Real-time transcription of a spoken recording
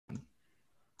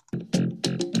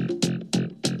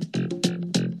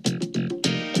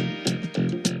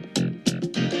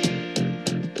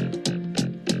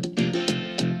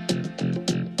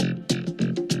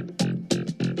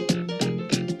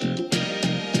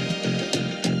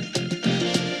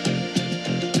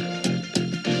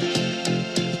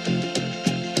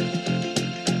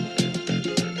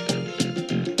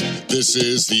This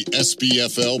is the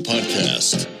SBFL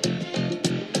podcast.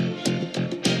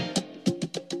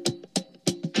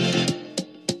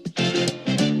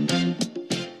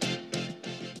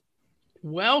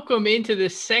 Welcome into the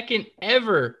second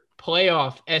ever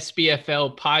playoff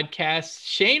SBFL podcast.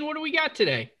 Shane, what do we got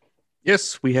today?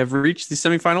 Yes, we have reached the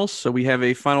semifinals, so we have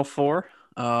a final four.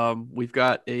 We've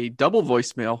got a double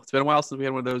voicemail. It's been a while since we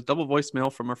had one of those double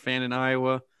voicemail from our fan in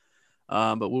Iowa.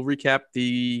 But we'll recap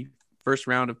the first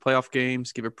round of playoff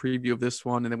games, give a preview of this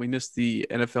one, and then we missed the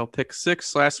NFL Pick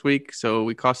 6 last week, so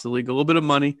we cost the league a little bit of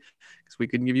money because we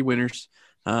couldn't give you winners.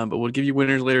 But we'll give you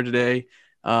winners later today.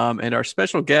 And our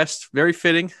special guest, very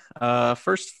fitting,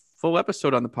 first full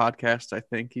episode on the podcast, I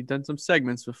think. He's done some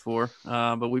segments before,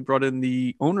 but we brought in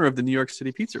the owner of the New York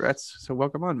City Pizza Rats. So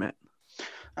welcome on, Matt.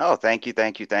 Oh, thank you.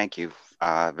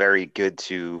 Very good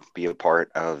to be a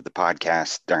part of the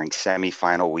podcast during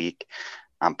semifinal week.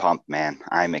 I'm pumped, man.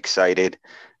 I'm excited.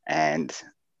 And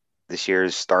this year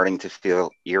is starting to feel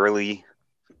eerily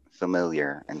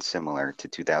familiar and similar to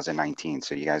 2019.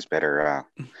 So you guys better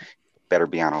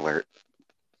be on alert.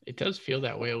 It does feel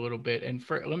that way a little bit. And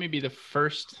let me be the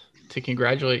first to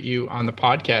congratulate you on the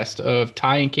podcast of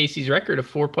tying Casey's record of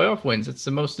 4 playoff wins. It's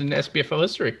the most in SBFL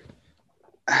history.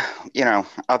 You know,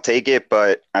 I'll take it,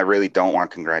 but I really don't want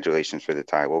congratulations for the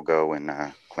tie. We'll go and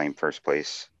claim first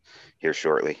place here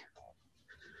shortly.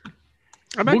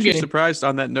 I'm actually surprised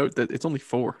on that note that it's only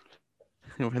 4.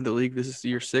 In the league, this is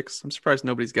year 6. I'm surprised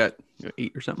nobody's got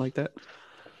 8 or something like that.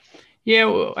 Yeah,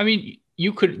 well, I mean,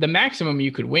 the maximum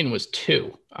you could win was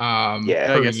 2. I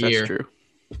guess year.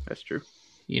 That's true.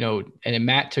 And then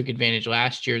Matt took advantage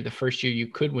last year. The first year you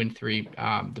could win 3.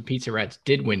 The Pizza Rats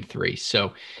did win 3.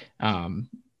 So, I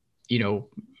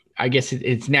guess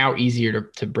it's now easier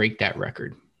to break that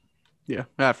record. Yeah,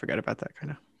 I forgot about that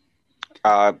kind of.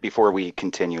 Before we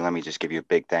continue, let me just give you a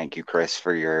big thank you, Chris,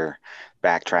 for your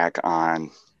backtrack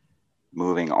on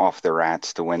moving off the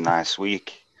Rats to win last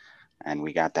week. And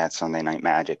we got that Sunday Night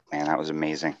Magic, man. That was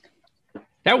amazing.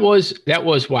 That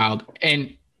was wild.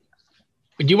 And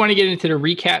do you want to get into the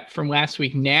recap from last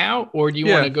week now, or do you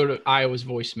want to go to Iowa's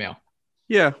voicemail?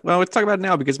 Yeah, well, let's talk about it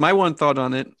now because my one thought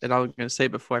on it, and I'm going to say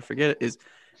before I forget it, is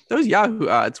those Yahoo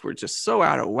odds were just so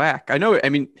out of whack.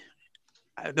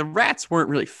 The Rats weren't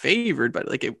really favored, but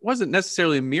it wasn't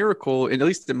necessarily a miracle, at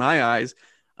least in my eyes.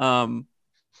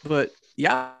 But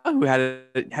Yahoo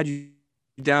had you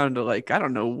down to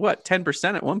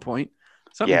 10% at one point,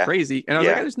 something crazy. And I was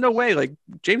like, there's no way.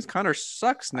 James Conner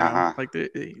sucks now. I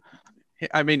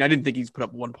didn't think he's put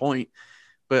up 1 point,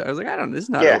 but I was like, I don't know, this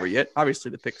is not over yet. Obviously,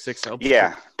 the pick 6 helped.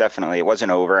 Yeah, definitely, it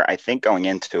wasn't over. I think going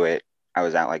into it, I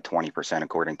was at 20%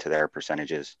 according to their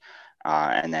percentages.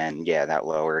 And then, that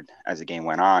lowered as the game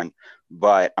went on.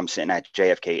 But I'm sitting at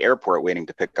JFK Airport waiting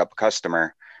to pick up a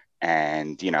customer.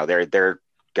 And, they're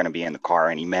going to be in the car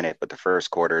any minute. But the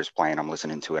first quarter is playing. I'm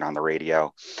listening to it on the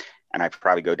radio. And I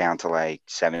probably go down to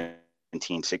 17,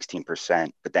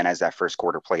 16%. But then as that first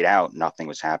quarter played out, nothing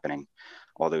was happening.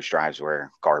 All those drives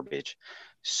were garbage.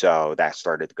 So that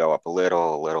started to go up a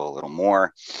little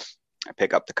more. I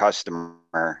pick up the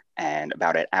customer. And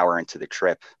about an hour into the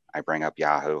trip, I bring up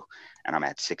Yahoo. And I'm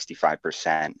at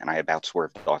 65%, and I about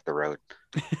swerved off the road.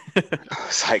 I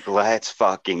was like, let's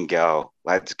fucking go.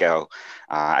 Let's go.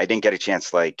 I didn't get a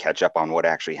chance to catch up on what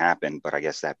actually happened, but I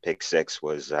guess that pick 6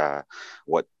 was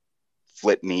what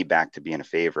flipped me back to being a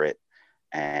favorite,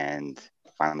 and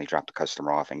finally dropped the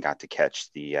customer off and got to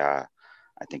catch the, I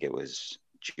think it was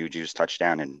Juju's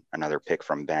touchdown and another pick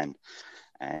from Ben.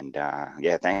 And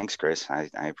thanks, Chris. I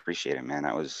appreciate it, man.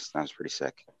 That was pretty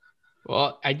sick.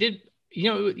 Well, I did.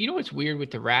 You know what's weird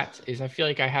with the Rats is I feel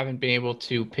like I haven't been able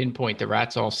to pinpoint the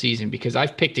Rats all season because I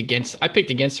picked against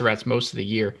the Rats most of the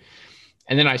year,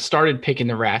 and then I started picking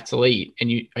the Rats late, and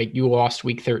you lost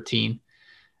week 13,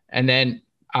 and then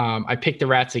I picked the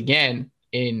Rats again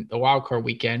in the wild card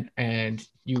weekend, and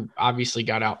you obviously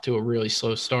got out to a really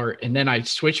slow start, and then I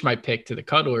switched my pick to the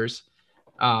Cuddlers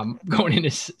going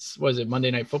into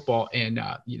Monday Night Football, and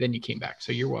then you came back,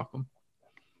 so you're welcome.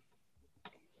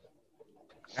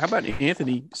 How about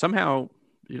Anthony somehow,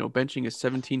 benching a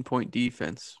 17-point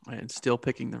defense and still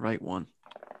picking the right one?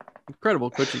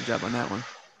 Incredible coaching job on that one.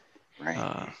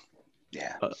 Right.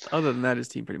 Other than that, his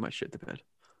team pretty much shit the bed.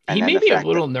 He may be a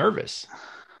little nervous.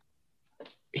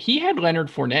 He had Leonard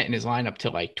Fournette in his lineup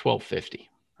till 12:50.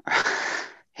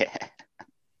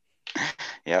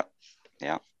 Yeah.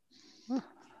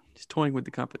 He's toying with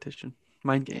the competition.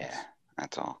 Mind games. Yeah,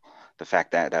 that's all. The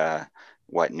fact that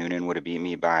Noonan would have beat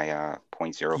me by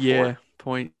 0.04. Yeah,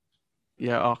 point.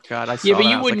 Yeah. Oh God, I saw. Yeah, but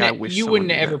that. You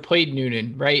wouldn't have ever played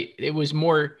Noonan, right? It was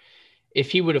more.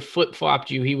 if he would have flip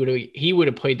flopped you, he would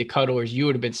have played the Cuddlers. You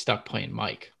would have been stuck playing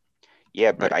Mike.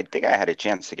 Yeah, but I think I had a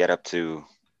chance to get up to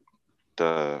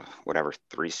the whatever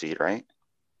 3 seed, right?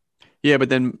 Yeah, but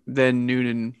then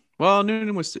Noonan. Well,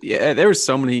 Noonan was. Yeah, there was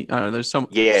so many. I don't know. There's so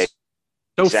Yeah,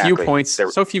 so exactly. few points.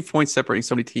 So few points separating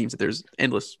so many teams that there's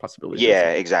endless possibilities.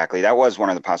 Yeah, exactly. That was one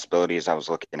of the possibilities I was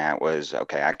looking at. Was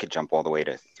okay, I could jump all the way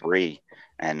to 3,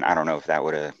 and I don't know if that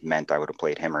would have meant I would have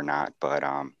played him or not. But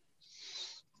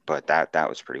that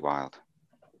was pretty wild.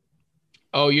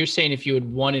 Oh, you're saying if you had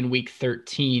won in week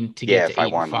 13 to get to 8 I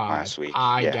and won 5. last week.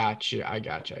 I Yeah. got you.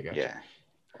 Yeah.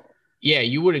 Yeah,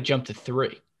 you would have jumped to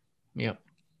 3. Yep.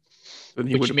 Then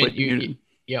he would have played Noonan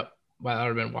Yep. Wow, that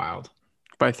would have been wild.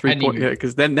 by 3 points. Yeah,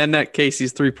 because then that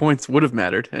Casey's 3 points would have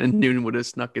mattered, and Noonan would have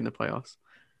snuck in the playoffs.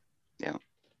 Yeah.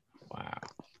 Wow.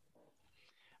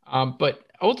 But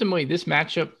ultimately, this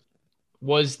matchup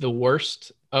was the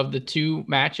worst of the 2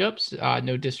 matchups.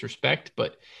 No disrespect,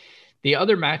 but the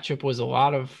other matchup was a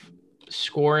lot of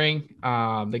scoring.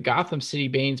 The Gotham City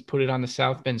Banes put it on the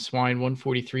South Bend Swine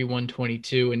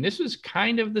 143-122. And this was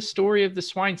kind of the story of the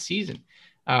Swine season.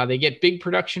 They get big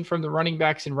production from the running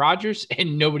backs and Rodgers,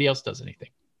 and nobody else does anything.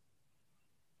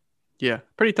 Yeah,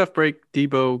 pretty tough break.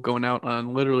 Debo going out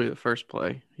on literally the first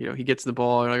play. He gets the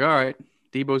ball. You're like, all right,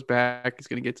 Debo's back. He's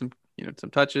going to get some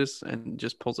touches, and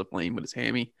just pulls up lane with his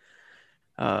hammy.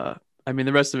 The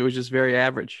rest of it was just very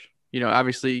average.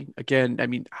 Obviously, again,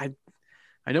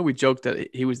 I know we joked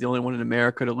that he was the only one in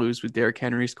America to lose with Derrick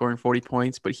Henry scoring 40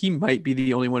 points, but he might be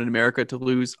the only one in America to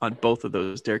lose on both of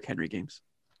those Derrick Henry games.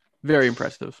 Very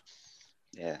impressive.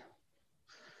 Yeah.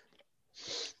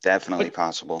 Definitely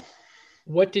possible.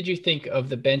 What did you think of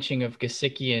the benching of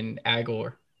Gesicki and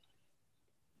Aguilar?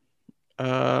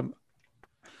 The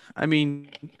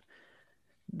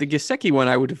Gesicki one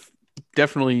I would have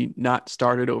definitely not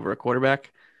started over a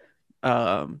quarterback.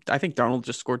 I think Darnold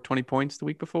just scored 20 points the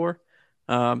week before.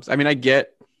 I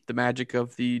get the magic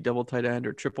of the double tight end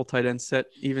or triple tight end set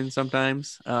even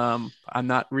sometimes. I'm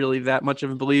not really that much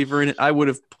of a believer in it. I would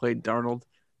have played Darnold,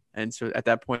 and so at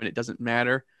that point it doesn't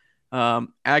matter.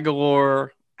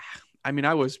 Aguilar,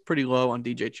 I was pretty low on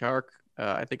DJ Chark.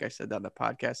 I think I said that on the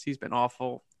podcast. He's been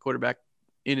awful quarterback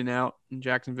in and out in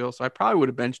Jacksonville, so I probably would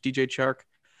have benched DJ Chark.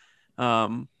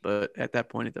 But at that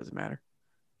point it doesn't matter.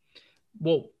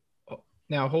 Well,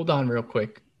 now hold on real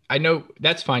quick. I know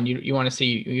that's fine. You want to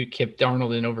see you kept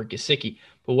Darnold in over Gesicki,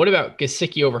 but what about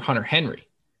Gesicki over Hunter Henry?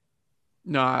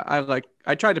 No,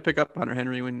 I tried to pick up Hunter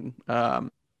Henry when I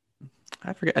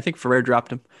forget. I think Ferrer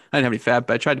dropped him. I didn't have any fab,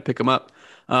 but I tried to pick him up.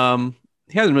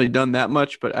 He hasn't really done that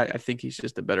much, but I think he's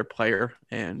just a better player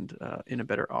and in a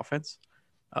better offense.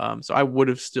 So I would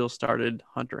have still started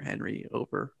Hunter Henry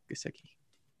over Gesicki.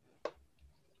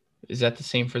 Is that the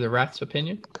same for the Rats'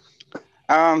 opinion?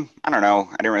 I don't know.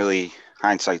 I didn't really.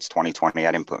 Hindsight's 2020.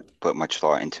 I didn't put much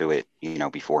thought into it,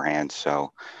 beforehand.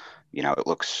 So, it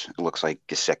looks like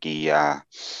Gesicki,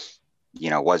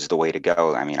 was the way to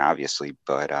go. Obviously,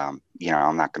 but I'm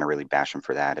not going to really bash him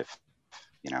for that if,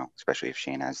 especially if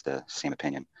Shane has the same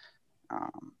opinion.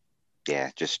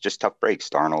 Just tough breaks.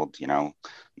 Darnold,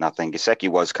 nothing. Gesicki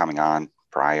was coming on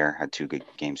prior, had 2 good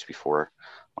games before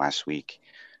last week,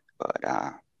 but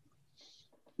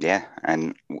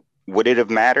and. Would it have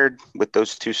mattered with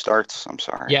those 2 starts? I'm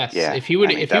sorry. Yes. Yeah. If he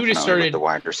would have started the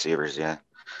wide receivers, yeah.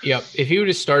 Yep. If he would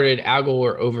have started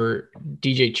Aguilar over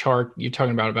DJ Chark, you're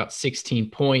talking about 16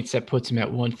 points. That puts him at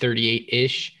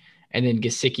 138-ish. And then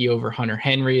Gesicki over Hunter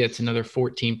Henry, that's another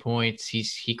 14 points.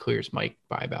 He clears Mike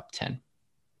by about 10.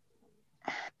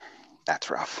 That's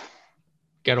rough.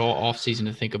 Got all off season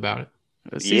to think about it.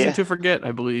 A season to forget,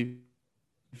 I believe.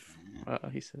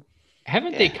 He said.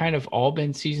 Haven't they kind of all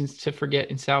been seasons to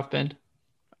forget in South Bend?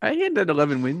 He had that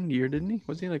 11-win year, didn't he?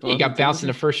 Wasn't he like? He got bounced in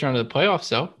the first round of the playoffs,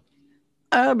 though.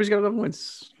 But he's got 11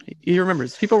 wins. He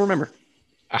remembers. People remember.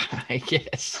 I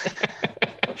guess.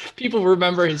 People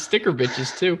remember his sticker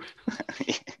bitches too.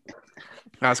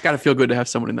 It's got to feel good to have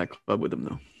someone in that club with him,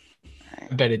 though.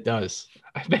 I bet it does.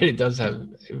 I bet it does have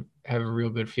a real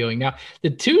good feeling. Now,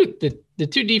 the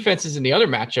two defenses in the other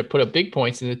matchup put up big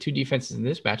points, and the 2 defenses in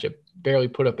this matchup barely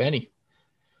put up any.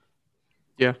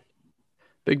 Yeah,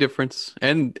 big difference,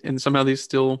 and somehow these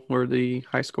still were the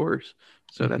high scorers.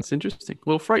 So that's interesting. A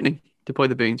little frightening to play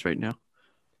the Banes right now.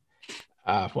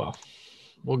 Well,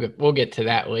 we'll get to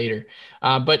that later.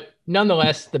 But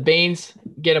nonetheless, the Banes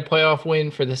get a playoff win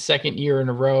for the 2nd year in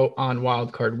a row on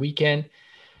Wild Card Weekend.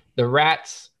 The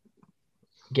Rats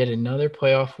get another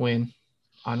playoff win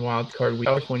on Wild Card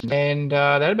Weekend. And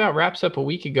that about wraps up a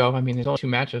week ago. There's only 2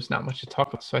 matchups, not much to talk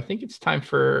about. So I think it's time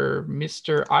for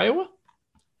Mr. Iowa.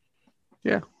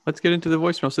 Yeah, let's get into the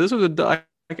voicemail. So this was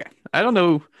I don't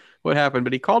know what happened,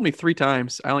 but he called me 3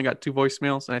 times. I only got 2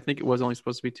 voicemails, and I think it was only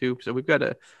supposed to be 2. So we've got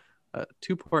a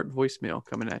 2-part voicemail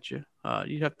coming at you.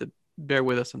 You'd have to bear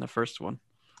with us on the first one.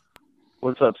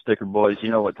 What's up, Sticker Boys?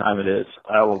 You know what time it is.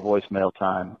 Iowa voicemail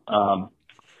time.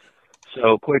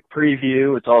 So quick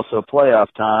preview. It's also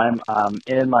playoff time. I'm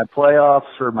in my playoffs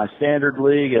for my standard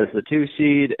league as the 2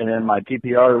 seed, and in my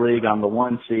PPR league, I'm the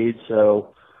 1 seed.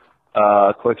 So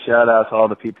quick shout out to all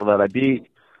the people that I beat.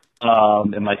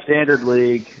 In my standard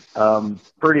league,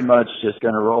 pretty much just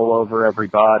going to roll over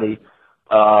everybody.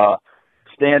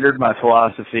 Standard, my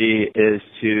philosophy is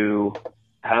to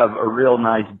have a real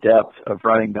nice depth of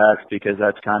running backs because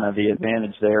that's kind of the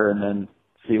advantage there, and then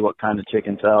see what kind of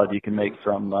chicken salad you can make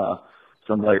from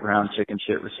some late round chicken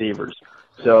shit receivers.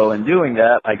 So in doing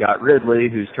that, I got Ridley,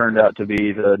 who's turned out to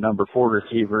be the number 4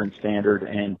 receiver in standard,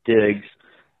 and Diggs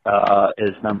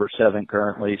is number 7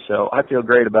 currently. So I feel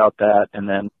great about that. And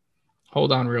then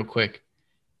Hold on real quick.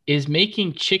 Is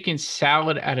making chicken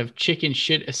salad out of chicken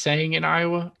shit a saying in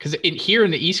Iowa? Because here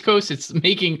in the East Coast, it's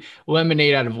making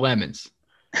lemonade out of lemons.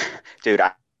 Dude,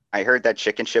 I heard that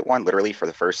chicken shit one literally for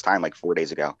the first time like 4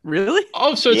 days ago. Really?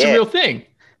 Oh, so it's a real thing.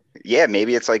 Yeah,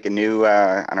 maybe it's like a new,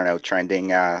 I don't know,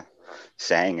 trending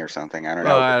saying or something. I don't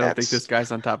know. I don't think this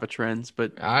guy's on top of trends,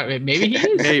 but maybe he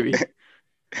is. maybe.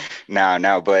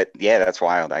 No, but yeah, that's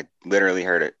wild. I literally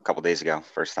heard it a couple days ago,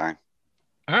 first time.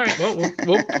 All right, well,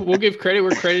 we'll give credit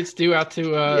where credit's due out to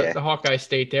the Hawkeye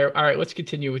State there. All right, let's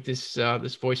continue with this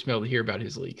this voicemail to hear about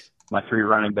his leagues. My 3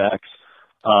 running backs.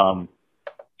 I've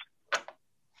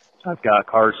got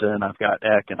Carson, I've got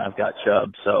Eck, and I've got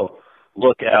Chubb. So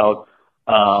look out.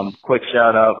 Quick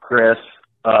shout out, Chris.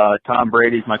 Tom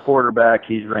Brady's my quarterback.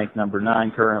 He's ranked number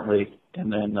 9 currently.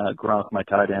 And then Gronk, my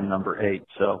tight end, number 8.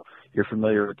 So you're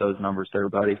familiar with those numbers there,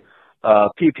 buddy.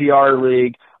 PPR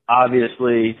league,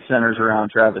 obviously centers around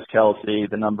Travis Kelce,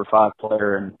 the number 5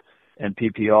 player in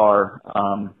PPR.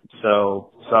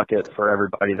 So suck it for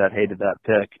everybody that hated that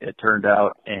pick. It turned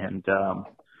out, and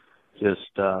you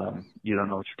don't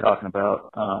know what you're talking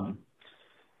about.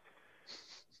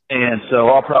 And so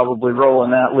I'll probably roll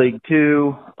in that league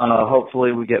too.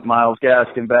 Hopefully we get Myles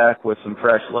Gaskin back with some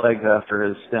fresh legs after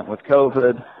his stint with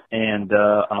COVID. And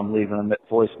I'm leaving a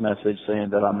voice message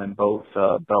saying that I'm in both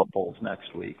belt bowls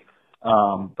next week.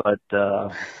 But I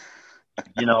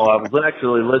was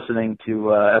actually listening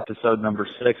to episode number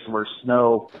 6 where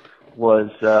Snow was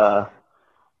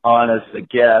on as a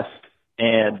guest.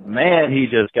 And, man, he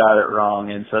just got it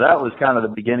wrong. And so that was kind of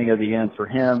the beginning of the end for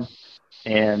him.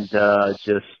 And that's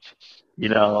just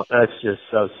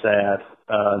so sad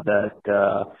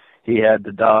that he had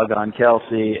the dog on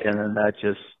Kelce, and then that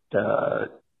just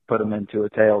put him into a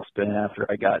tailspin after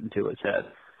I got into his head.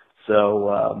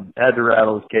 So had to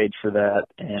rattle his cage for that.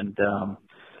 And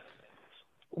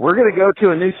we're going to go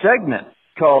to a new segment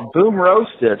called Boom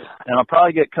Roasted. And I'll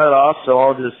probably get cut off, so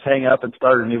I'll just hang up and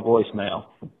start a new voicemail.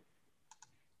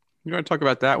 You want to talk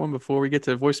about that one before we get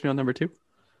to voicemail number 2?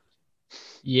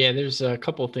 Yeah, there's a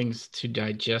couple of things to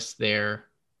digest there.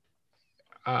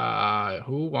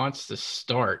 Who wants to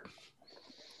start?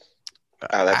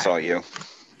 That's all you.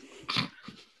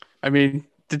 I mean,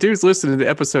 the dude's listening to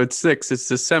episode 6. It's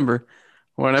December.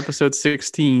 We're on episode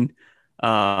 16.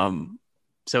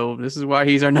 So this is why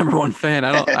he's our number 1 fan.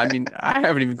 I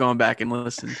haven't even gone back and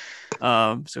listened.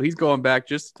 So he's going back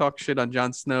just to talk shit on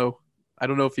Jon Snow. I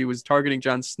don't know if he was targeting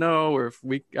Jon Snow or if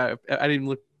I didn't even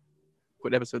look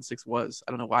what episode 6 was.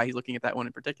 I don't know why he's looking at that one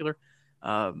in particular.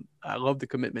 I love the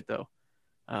commitment though.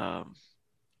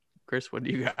 Chris, what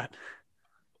do you got?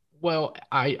 Well,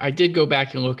 I did go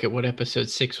back and look at what episode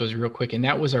 6 was real quick, and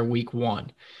that was our week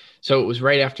 1. So it was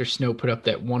right after Snow put up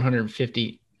that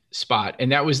 150 spot,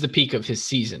 and that was the peak of his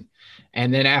season.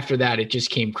 And then after that, it just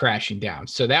came crashing down.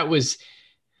 So that was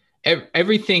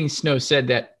everything Snow said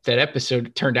that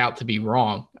episode turned out to be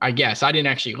wrong. I guess I didn't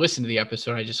actually listen to the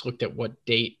episode. I just looked at what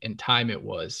date and time it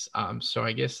was. So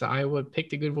I guess Iowa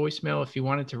picked a good voicemail if you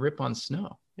wanted to rip on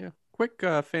Snow. Yeah. Quick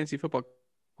fantasy football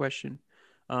question.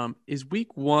 Is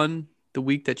week 1 the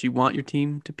week that you want your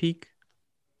team to peak?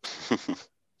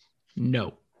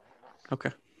 No.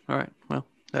 Okay. All right. Well,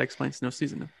 that explains no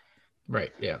season then.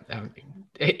 Right. Yeah.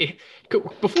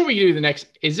 Before we do the next,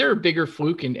 is there a bigger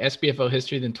fluke in SPFL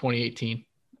history than 2018?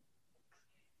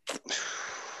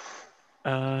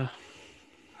 I'll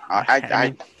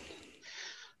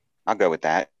go with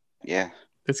that. Yeah.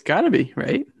 It's got to be,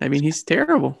 right? I mean, he's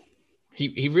terrible.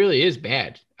 He really is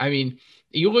bad. I mean,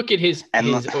 you look at his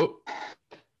go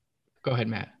ahead,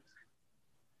 Matt.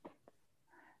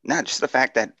 No, just the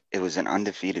fact that it was an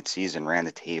undefeated season, ran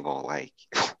the table, like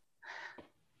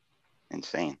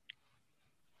insane.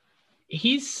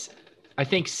 I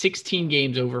think, 16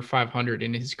 games over 500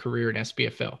 in his career in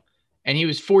SPFL, and he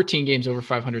was 14 games over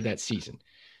 500 that season.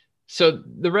 So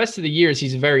the rest of the years,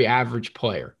 he's a very average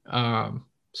player.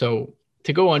 So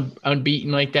to go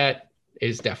unbeaten like that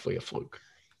is definitely a fluke.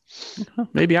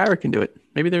 Maybe Ira can do it.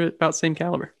 Maybe they're about same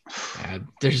caliber.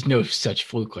 There's no such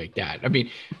fluke like that. I mean,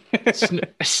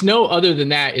 Snow, other than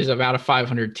that, is about a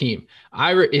 500 team.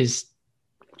 Ira is,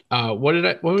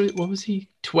 what was he?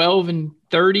 12 and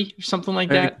 30 or something like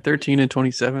that? 13 and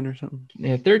 27 or something.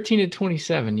 Yeah, 13 and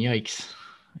 27. Yikes.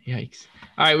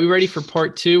 All right, we ready for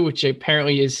part 2, which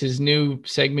apparently is his new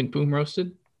segment, Boom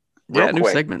Roasted? Yeah, new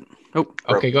segment. Oh,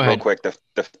 okay, go ahead. Real quick,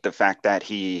 the fact that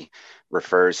he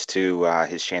refers to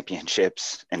his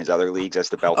championships and his other leagues as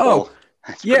the belt bowl.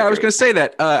 Yeah, I was going to say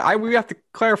that. We have to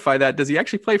clarify that. Does he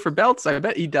actually play for belts? I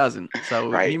bet he doesn't.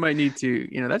 So he might need to,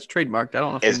 that's trademarked. I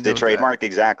don't know if it's the trademark.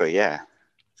 Exactly. Yeah.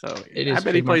 So I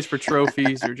bet he plays for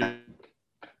trophies or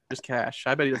just cash.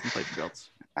 I bet he doesn't play for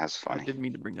belts. That's funny. I didn't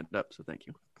mean to bring that up. So thank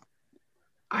you.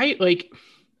 I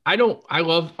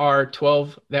love our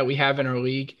 12 that we have in our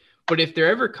league, but if there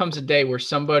ever comes a day where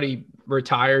somebody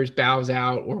retires, bows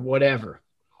out, or whatever,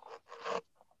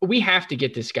 we have to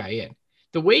get this guy in.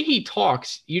 The way he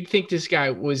talks, you'd think this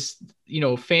guy was,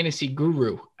 a fantasy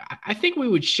guru. I think we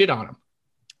would shit on him.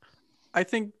 I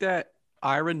think that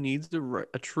Ira needs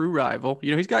a true rival.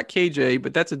 He's got KJ,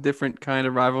 but that's a different kind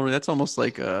of rivalry. That's almost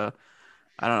like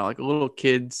like little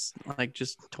kids, like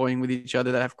just toying with each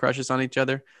other that have crushes on each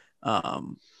other.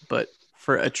 But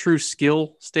for a true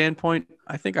skill standpoint,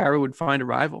 I think Ira would find a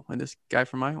rival in this guy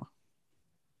from Iowa.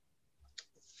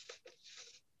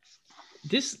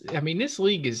 This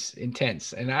league is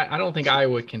intense, and I don't think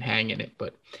Iowa can hang in it.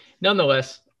 But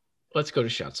nonetheless, let's go to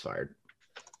shots fired.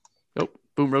 Oh,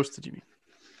 boom roasted, you mean?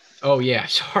 Oh, yeah.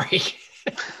 Sorry.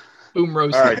 Boom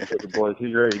roasted. All right, boys,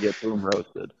 who's ready to get boom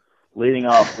roasted? Leading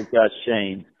off, we've got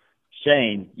Shane.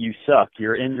 Shane, you suck.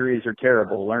 Your injuries are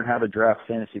terrible. Learn how to draft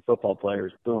fantasy football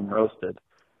players. Boom, roasted.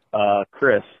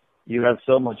 Chris, you have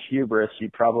so much hubris,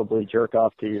 you probably jerk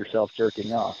off to yourself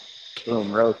jerking off.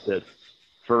 Boom, roasted.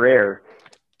 Ferrer,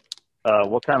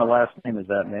 what kind of last name is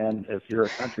that, man? If you're a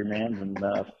countryman, and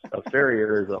a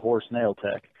farrier is a horse nail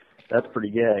tech. That's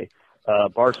pretty gay.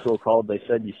 Barstool called. They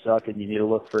said you suck and you need to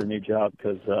look for a new job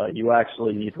because you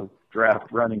actually need to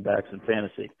draft running backs in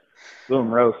fantasy.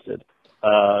 Boom, roasted.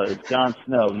 Jon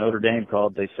Snow, Notre Dame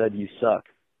called. They said you suck.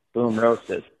 Boom,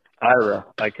 roasted. Ira,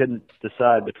 I couldn't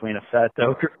decide between a fat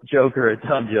joke or a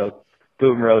dumb joke.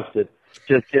 Boom, roasted.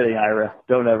 Just kidding, Ira.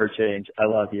 Don't ever change. I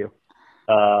love you.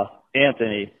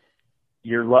 Anthony,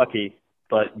 you're lucky,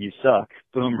 but you suck.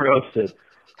 Boom, roasted.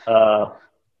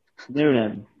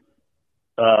 Noonan,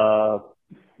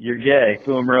 you're gay.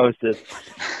 Boom, roasted.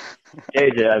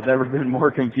 AJ, I've never been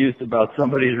more confused about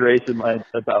somebody's race in my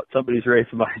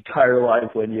entire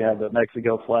life. When you have the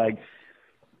Mexico flag,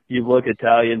 you look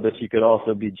Italian, but you could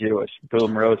also be Jewish.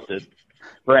 Boom, roasted.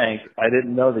 Frank, I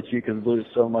didn't know that you could lose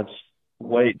so much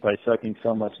weight by sucking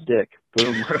so much dick.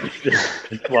 Boom, roasted.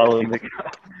 And swallowing the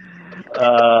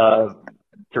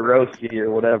Taroski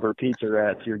or whatever, pizza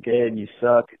rats, you're gay and you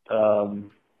suck.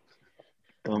 Boom,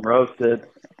 roasted.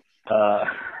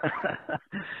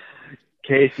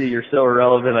 Casey, you're so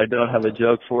irrelevant, I don't have a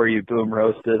joke for you. Boom,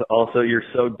 roasted. Also, you're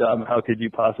so dumb. How could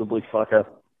you possibly fuck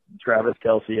up Travis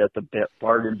Kelce at the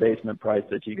bargain basement price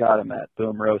that you got him at?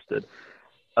 Boom, roasted.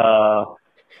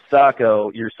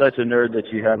 Sacco, you're such a nerd that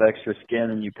you have extra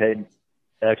skin and you paid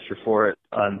extra for it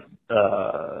on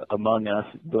Among Us.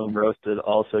 Boom, roasted.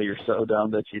 Also, you're so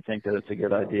dumb that you think that it's a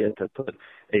good idea to put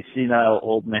a senile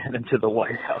old man into the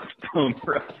White House. Boom,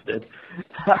 roasted.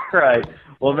 All right.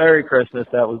 Well, Merry Christmas.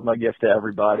 That was my gift to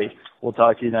everybody. We'll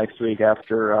talk to you next week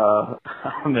after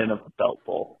I'm in a belt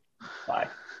bowl. Bye.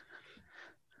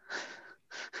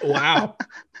 Wow.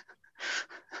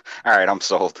 All right, I'm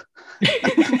sold.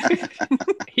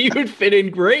 He would fit in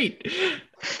great.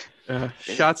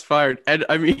 Shots fired. And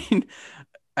I mean,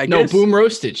 I no, guess... boom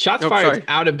roasted. Shots fired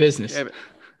out of business.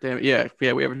 Damn it.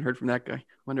 Yeah, we haven't heard from that guy.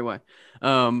 Wonder why.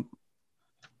 Boom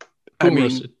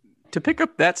roasted. To pick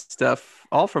up that stuff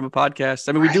all from a podcast.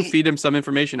 I mean, we do feed him some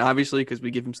information, obviously, because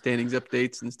we give him standings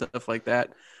updates and stuff like that.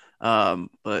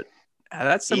 But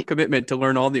that's some commitment to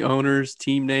learn all the owners,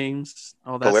 team names,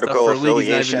 all that political stuff.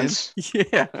 Affiliations.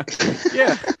 Yeah.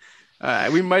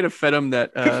 We might have fed him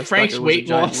that. Frank's weight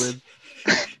loss.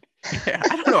 Yeah,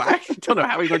 I don't know. I actually don't know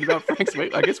how we learned about Frank's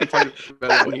weight. I guess we're talking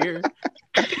about it here.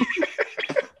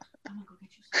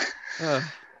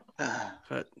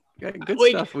 But yeah, good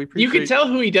stuff. We appreciate. You can tell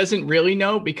who he doesn't really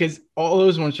know because all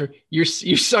those ones are you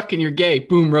suck and you're gay.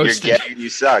 Boom, roasted. You're gay, you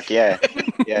suck. Yeah,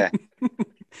 yeah,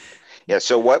 yeah.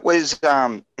 So what was?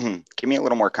 Can Give me a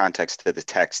little more context to the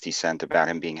text he sent about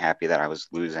him being happy that I was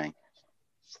losing.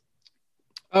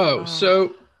 Oh,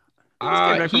 so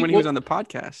back from when he was on the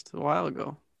podcast a while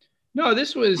ago. No,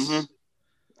 this was. Mm-hmm.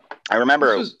 I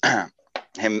remember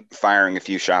him firing a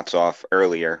few shots off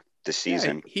earlier this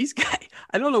season. Yeah, he's got.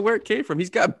 I don't know where it came from.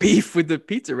 He's got beef with the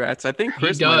Pizza Rats. I think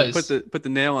Chris might put the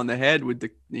nail on the head with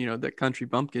the country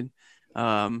bumpkin,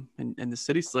 and the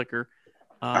city slicker.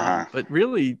 But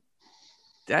really,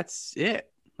 that's it.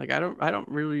 Like I don't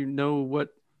really know what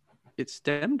it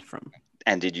stemmed from.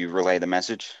 And did you relay the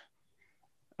message?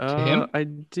 To him? I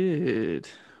did.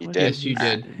 You did? Yes, you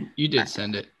did. You did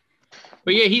send it.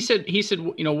 But yeah, he said,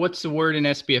 what's the word in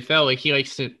SPFL? Like he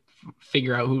likes to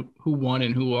figure out who won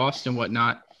and who lost and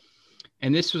whatnot.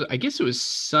 And this was, I guess it was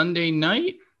Sunday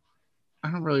night.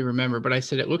 I don't really remember, but I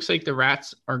said, it looks like the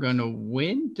Rats are going to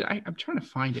win. I'm trying to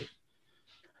find it.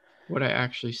 What I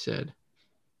actually said.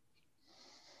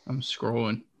 I'm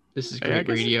scrolling. This is great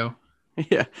radio.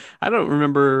 Yeah. I don't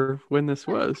remember when this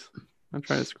was. I'm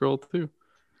trying to scroll too.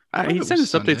 He sends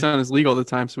us updates on his league all the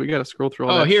time, so we got to scroll through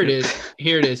all that. Oh, here shit. it is.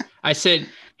 Here it is. I said,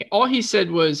 all he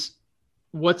said was,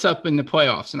 what's up in the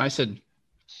playoffs? And I said,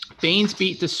 Baines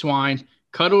beat the Swine.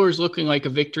 Cuddler's looking like a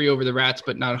victory over the Rats,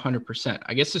 but not 100%.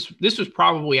 I guess this was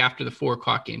probably after the 4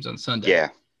 o'clock games on Sunday. Yeah.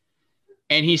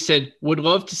 And he said, would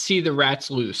love to see the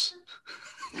Rats lose.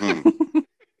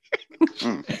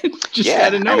 Just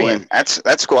out of nowhere. I mean,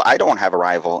 that's cool. I don't have a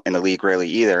rival in the league really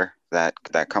either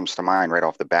that comes to mind right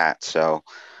off the bat. So,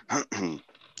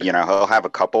 he'll have a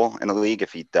couple in the league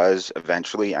if he does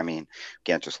eventually. I mean,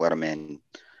 can't just let him in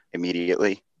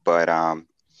immediately. But I'm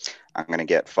going to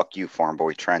get fuck you, farm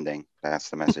boy trending. That's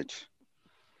the message.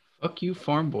 Fuck you,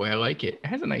 farm boy. I like it. It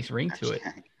has a nice ring to it.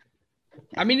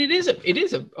 I mean, it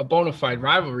is a bona fide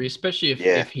rivalry, especially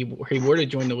if he were to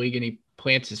join the league and he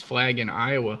plants his flag in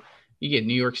Iowa. You get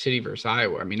New York City versus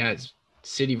Iowa. I mean, that's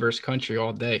city versus country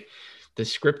all day. The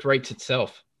script writes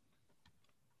itself.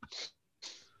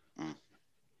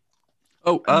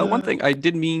 Oh, one thing I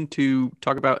did mean to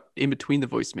talk about in between the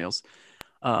voicemails.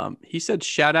 He said,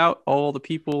 shout out all the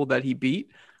people that he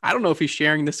beat. I don't know if he's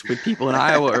sharing this with people in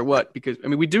Iowa or what, because I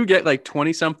mean, we do get like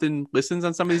 20 something listens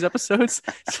on some of these episodes.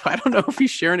 So I don't know if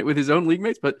he's sharing it with his own league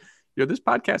mates, but this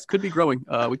podcast could be growing.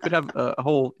 We could have a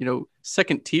whole,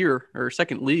 second tier or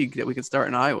second league that we could start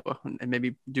in Iowa and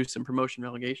maybe do some promotion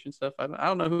relegation stuff. I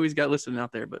don't know who he's got listening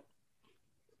out there, but.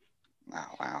 Oh,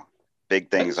 wow. Big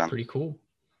things on pretty cool.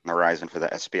 The horizon for the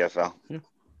SPFL. Yeah.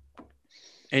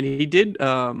 And he did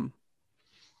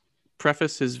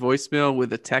preface his voicemail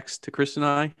with a text to Chris and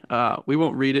I. We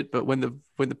won't read it, but when the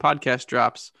podcast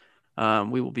drops,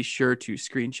 we will be sure to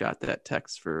screenshot that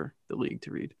text for the league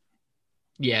to read.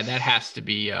 Yeah, that has to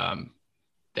be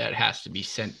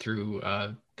sent through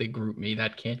the group me.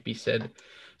 That can't be said,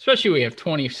 especially we have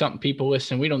 20 something people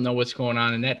listening. We don't know what's going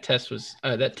on, and that text was a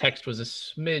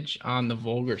smidge on the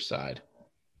vulgar side.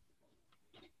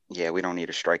 Yeah, we don't need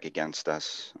a strike against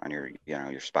us on your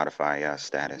Spotify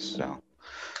status. So.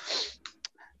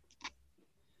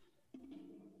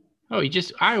 Oh,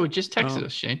 Iowa just texted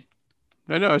us, Shane.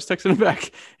 I know. I was texting him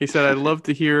back. He said, "I'd love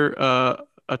to hear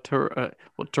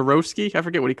Tarowski. I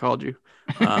forget what he called you.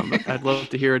 I'd love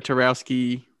to hear a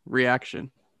Tarowski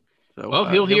reaction." So,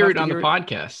 he'll hear it on the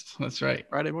podcast. That's right.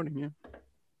 Friday morning, yeah.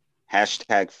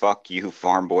 Hashtag fuck you,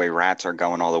 farm boy Rats are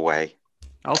going all the way.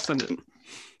 I'll send it.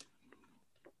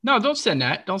 No, don't send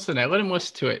that. Don't send that. Let him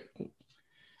listen to it.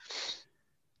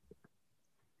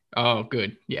 Oh,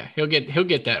 good. Yeah, he'll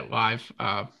get that live.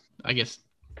 I guess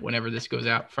whenever this goes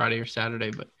out, Friday or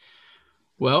Saturday. But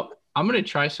I'm gonna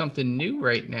try something new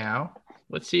right now.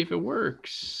 Let's see if it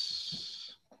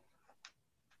works.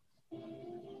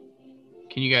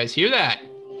 Can you guys hear that?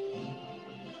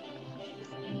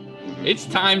 It's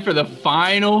time for the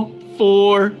Final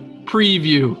Four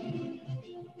preview.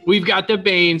 We've got the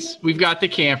Baines. We've got the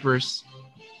Campers.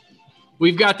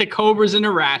 We've got the Cobras and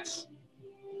the Rats.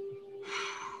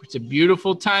 It's a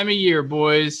beautiful time of year,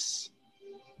 boys.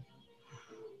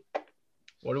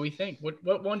 What do we think?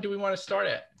 What one do we want to start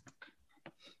at?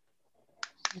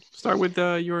 Start with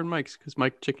your and Mike's, because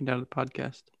Mike chickened out of the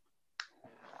podcast.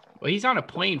 Well, he's on a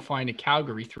plane flying to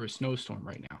Calgary through a snowstorm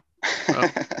right now.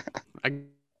 I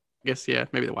guess, yeah,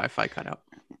 maybe the Wi-Fi cut out.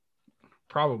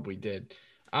 Probably did.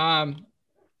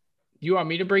 You want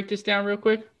me to break this down real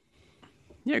quick?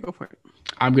 Yeah, go for it.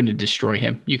 I'm going to destroy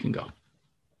him. You can go.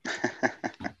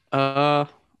 I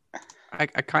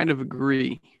kind of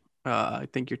agree. I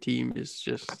think your team is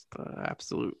just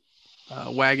absolute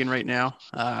wagon right now.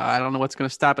 I don't know what's going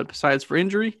to stop it besides for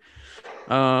injury.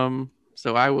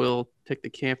 So I will take the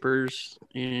Campers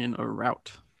in a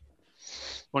rout.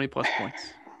 20 plus points.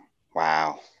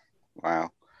 Wow.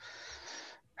 Wow.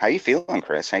 How you feeling,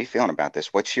 Chris? How you feeling about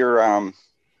this? What's your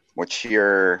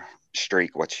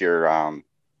streak? What's your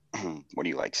what do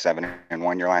you like,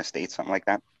 7-1 your last 8, something like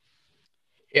that?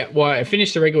 Yeah, well, I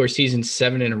finished the regular season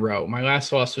 7 in a row. My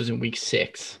last loss was in week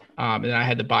 6, and then I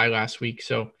had the bye last week,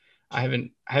 so I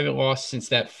haven't lost since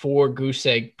that 4 goose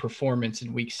egg performance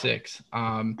in week 6.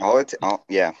 All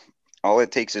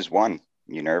it takes is one.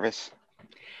 You nervous?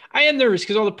 I am nervous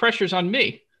because all the pressure's on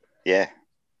me. Yeah,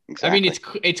 exactly. I mean,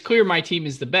 it's clear my team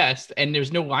is the best, and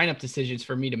there's no lineup decisions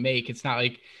for me to make. It's not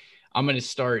like I'm going to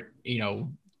start,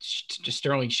 just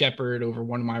Sterling Shepard over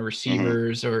one of my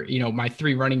receivers, or my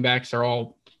 3 running backs are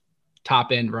all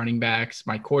top end running backs.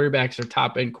 My quarterbacks are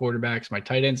top end quarterbacks. My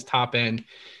tight ends top end.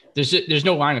 There's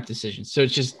no lineup decisions, so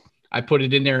it's just I put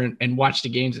it in there and watch the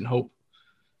games and hope.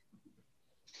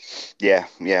 Yeah,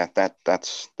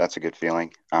 that's a good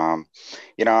feeling. I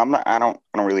don't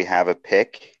really have a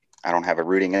pick. I don't have a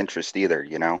rooting interest either.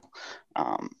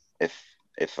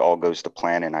 If all goes to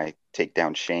plan and I take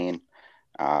down Shane,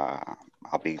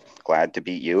 I'll be glad to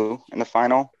beat you in the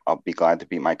final. I'll be glad to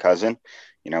beat my cousin.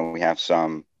 We have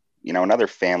some, another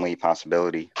family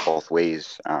possibility both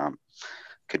ways.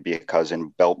 Could be a cousin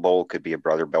belt bowl, could be a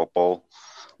brother belt bowl.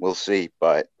 We'll see,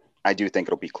 but I do think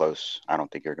it'll be close. I don't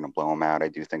think you're going to blow them out. I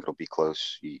do think it'll be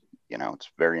close. It's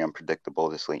very unpredictable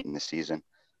this late in the season.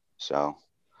 So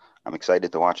I'm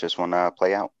excited to watch this one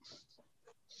play out.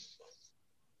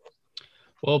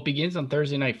 Well, it begins on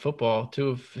Thursday Night Football. 2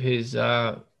 of his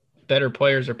better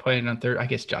players are playing on Thursday. I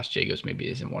guess Josh Jacobs maybe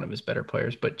isn't one of his better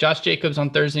players, but Josh Jacobs on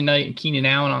Thursday night and Keenan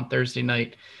Allen on Thursday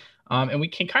night. And we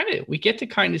get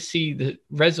to see the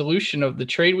resolution of the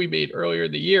trade we made earlier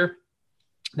in the year.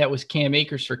 That was Cam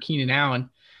Akers for Keenan Allen.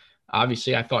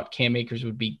 Obviously, I thought Cam Akers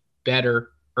would be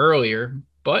better earlier,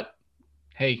 but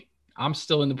hey, I'm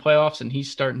still in the playoffs and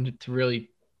he's starting to really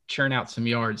churn out some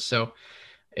yards. So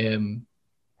we'll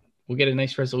get a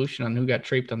nice resolution on who got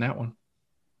trapped on that one.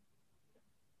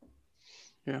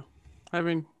 Yeah. I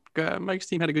mean, Mike's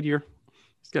team had a good year.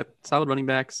 He's got solid running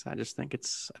backs. I think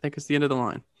it's the end of the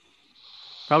line.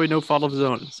 Probably no fault of his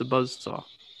own. It's a buzzsaw.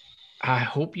 I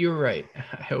hope you're right.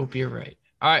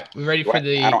 All right, we ready for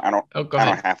the? I don't go ahead.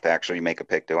 I don't have to actually make a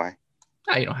pick, do I?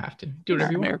 No, you don't have to. Do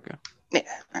whatever you want. America. Yeah.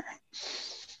 All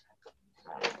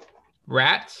right.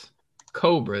 Rats,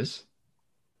 Cobras.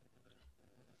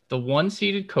 The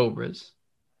 1-seeded Cobras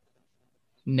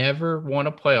never won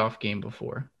a playoff game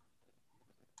before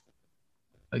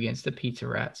against the Pizza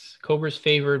Rats. Cobras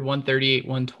favored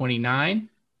 138-129.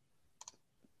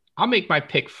 I'll make my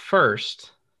pick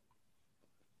first.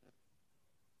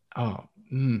 I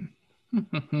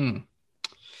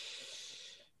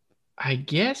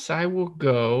guess I will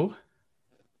go.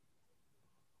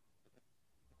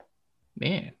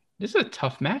 Man, this is a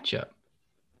tough matchup.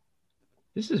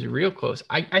 This is real close.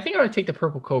 I think I'm going to take the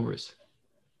Purple Cobras.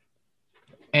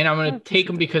 And I'm going to take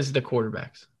them because of the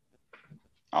quarterbacks.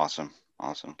 Awesome.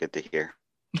 Good to hear.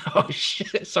 Oh,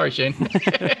 shit. Sorry, Shane.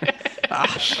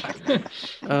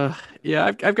 Yeah,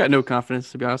 I've got no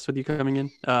confidence, to be honest with you, coming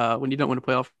in. When you don't win a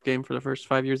playoff game for the first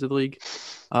 5 years of the league.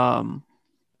 I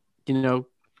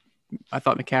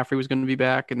thought McCaffrey was going to be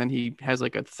back, and then he has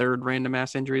like a third random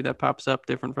ass injury that pops up,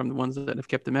 different from the ones that have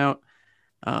kept him out.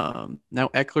 Now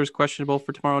Eckler's questionable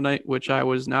for tomorrow night, which I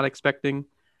was not expecting.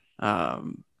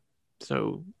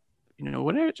 So,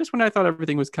 when I thought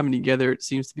everything was coming together, it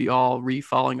seems to be all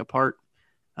falling apart.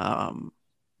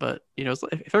 But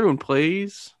if everyone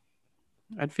plays,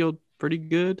 I'd feel pretty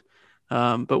good.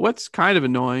 But what's kind of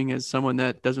annoying as someone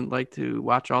that doesn't like to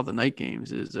watch all the night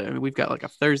games is, we've got like a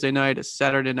Thursday night, a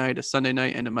Saturday night, a Sunday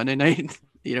night, and a Monday night,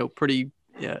 pretty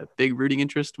big rooting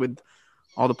interest with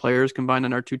all the players combined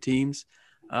on our 2 teams.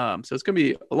 So it's going to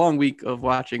be a long week of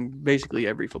watching basically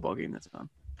every football game that's on.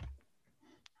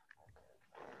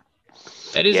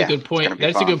 That is a good point.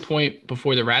 That's fun. A good point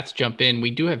before the Rats jump in.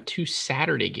 We do have 2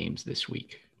 Saturday games this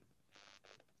week.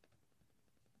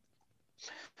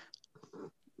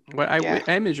 What I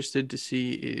am interested to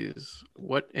see is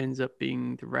what ends up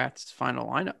being the Rats' final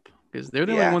lineup, because they're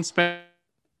the only ones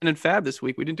spending fab this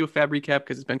week. We didn't do a fab recap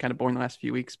because it's been kind of boring the last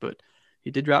few weeks, but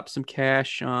he did drop some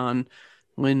cash on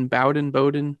Lynn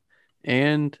Bowden,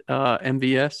 and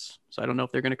MVS. So I don't know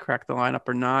if they're going to crack the lineup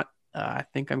or not. I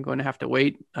think I'm going to have to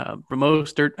wait.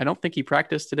 Mostert, I don't think he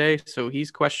practiced today, so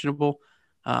he's questionable.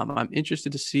 I'm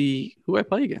interested to see who I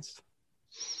play against.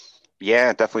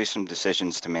 Yeah, definitely some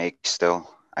decisions to make still.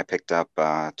 I picked up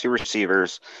 2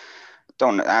 receivers.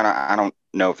 I don't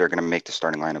know if they're going to make the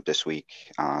starting lineup this week,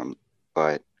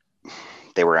 but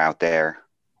they were out there.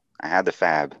 I had the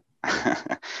fab.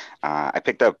 I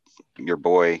picked up your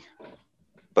boy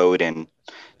Bowden.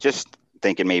 Just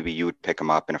thinking maybe you would pick him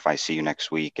up, and if I see you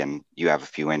next week and you have a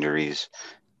few injuries,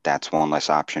 that's one less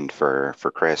option for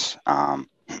Chris. But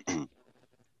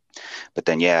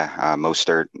then,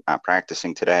 Mostert not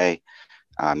practicing today.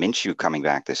 Minshew coming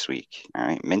back this week. All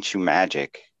right, Minshew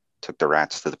Magic took the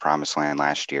Rats to the promised land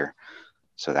last year,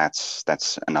 so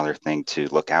that's another thing to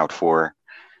look out for.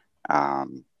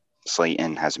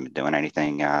 Slayton hasn't been doing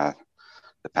anything the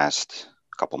past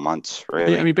couple months,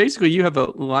 really. I mean, basically, you have a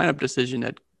lineup decision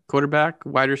at quarterback,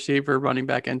 wide receiver, running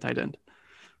back, and tight end.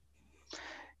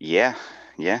 Yeah,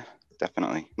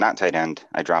 definitely. Not tight end.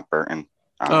 I dropped Burton.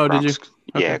 Did you?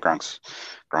 Okay. Yeah, Gronk's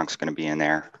going to be in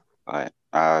there. But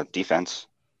defense,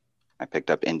 I picked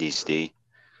up Indy's D.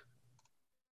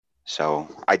 So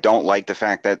I don't like the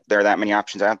fact that there are that many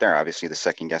options out there. Obviously, the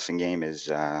second guessing game is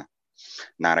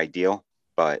not ideal,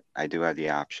 but I do have the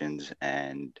options,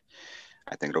 and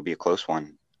I think it'll be a close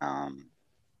one.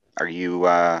 Are you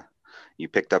you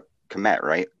picked up Kmet,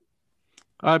 right?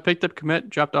 I picked up Kmet,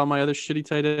 dropped all my other shitty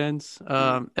tight ends.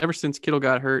 Ever since Kittle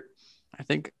got hurt, I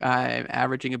think I'm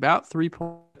averaging about 3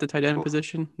 points at the tight end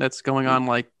position. That's going on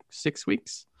like 6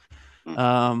 weeks.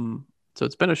 So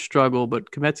it's been a struggle,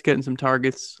 but Kmet's getting some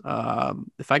targets.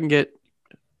 If I can get,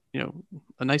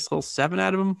 a nice little 7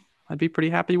 out of him, I'd be pretty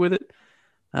happy with it.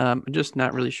 I'm just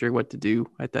not really sure what to do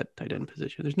at that tight end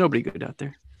position. There's nobody good out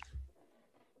there.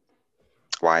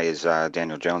 Why is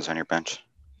Daniel Jones on your bench?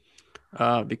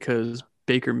 Because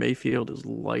Baker Mayfield is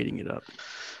lighting it up.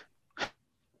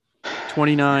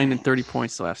 29 and 30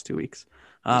 points the last 2 weeks.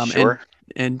 Sure.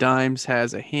 And Dimes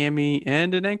has a hammy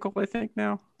and an ankle, I think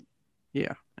now.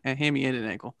 Yeah, a hammy and an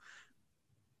ankle.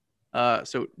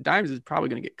 So Dimes is probably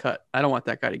going to get cut. I don't want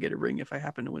that guy to get a ring if I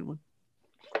happen to win one.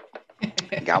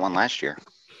 Got one last year.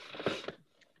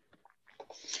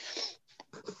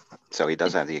 So he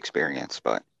does have the experience,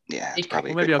 but yeah, it's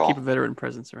probably maybe a good I'll call. keep a veteran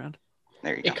presence around.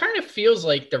 There you go. It kind of feels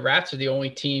like the Rats are the only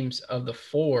teams of the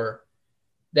 4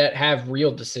 that have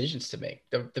real decisions to make.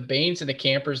 The Banes and the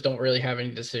Campers don't really have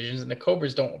any decisions, and the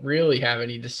Cobras don't really have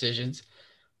any decisions.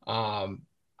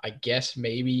 I guess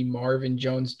maybe Marvin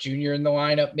Jones Jr. in the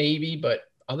lineup, maybe, but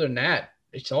other than that,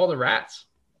 it's all the Rats.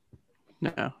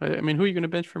 No, I mean, who are you going to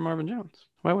bench for Marvin Jones?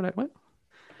 Why would I? What?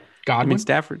 Godwin? I mean,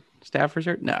 Stafford. Stafford's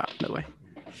hurt? No way.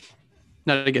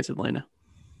 Not against Atlanta.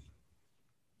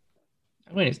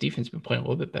 Atlanta's defense has been playing a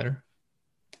little bit better.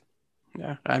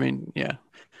 Yeah, I mean, yeah.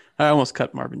 I almost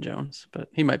cut Marvin Jones, but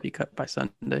he might be cut by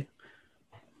Sunday.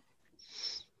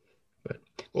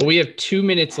 Well, we have 2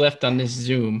 minutes left on this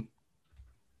Zoom.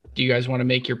 Do you guys want to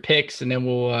make your picks, and then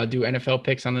we'll do NFL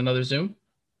picks on another Zoom?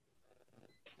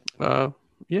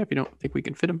 Yeah, if you don't think we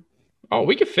can fit him. Oh,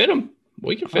 we can fit them.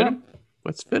 We can fit them.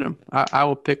 Let's fit him. I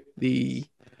will pick the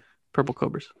Purple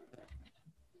Cobras.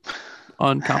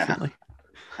 Unconfidently.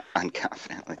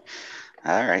 Unconfidently.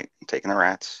 All right. I'm taking the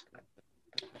Rats.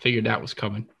 Figured that was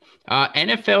coming.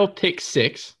 NFL pick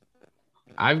 6.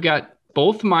 I've got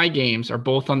both my games are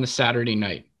both on the Saturday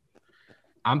night.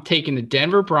 I'm taking the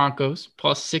Denver Broncos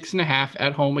plus 6.5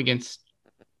 at home against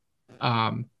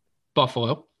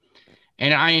Buffalo.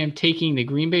 And I am taking the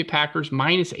Green Bay Packers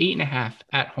minus 8.5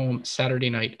 at home Saturday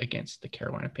night against the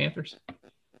Carolina Panthers.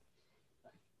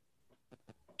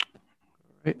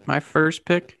 Right, my first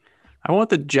pick, I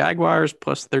want the Jaguars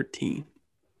plus 13.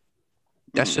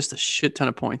 That's just a shit ton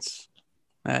of points.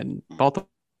 And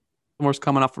Baltimore's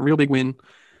coming off a real big win.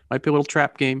 Might be a little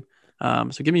trap game.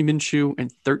 So give me Minshew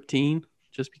and 13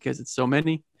 just because it's so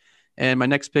many. And my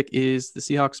next pick is the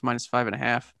Seahawks minus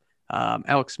 5.5.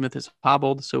 Alex Smith is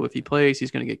hobbled, so if he plays,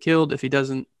 he's going to get killed. If he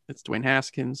doesn't, it's Dwayne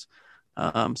Haskins.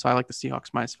 So I like the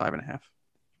Seahawks minus 5.5.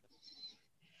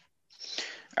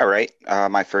 All right.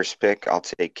 My first pick, I'll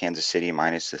take Kansas City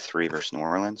minus the 3 versus New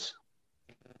Orleans.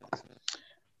 I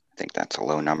think that's a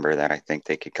low number that I think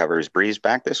they could cover. Is Breeze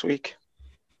back this week?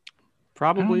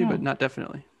 Probably, but not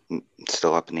definitely. It's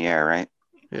still up in the air, right?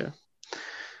 Yeah.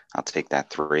 I'll take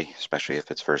that 3, especially if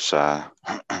it's versus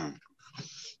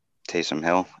Taysom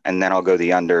Hill. And then I'll go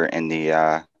the under in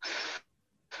the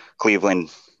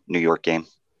Cleveland, New York game.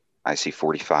 I see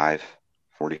 45,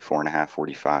 44.5,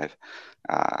 45.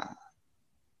 I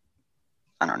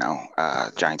don't know.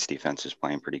 Giants defense is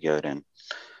playing pretty good and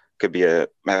could be a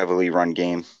heavily run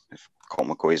game if Colt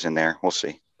McCoy's in there. We'll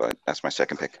see. But that's my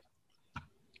second pick.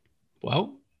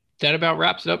 Well, that about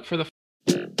wraps it up for the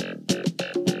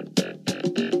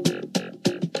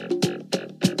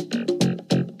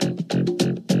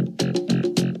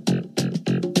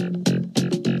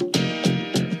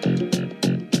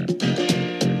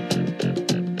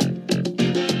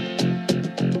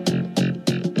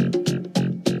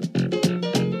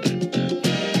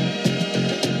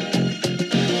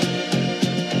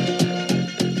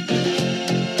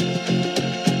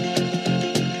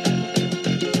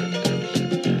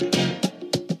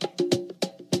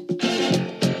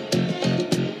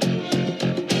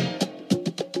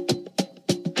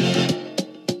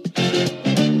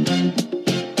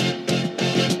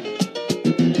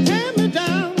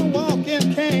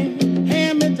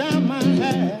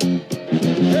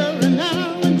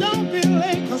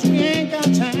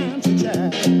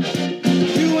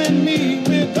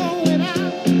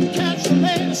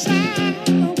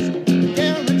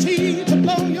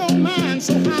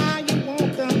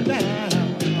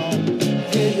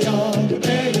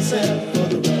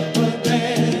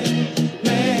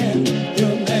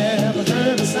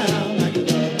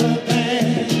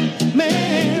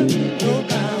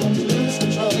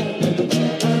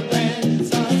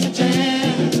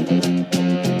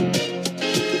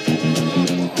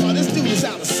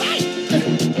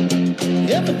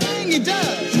everything he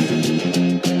does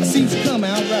seems to come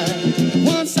out right.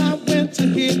 Once I went to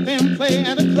hear them play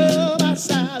at a club.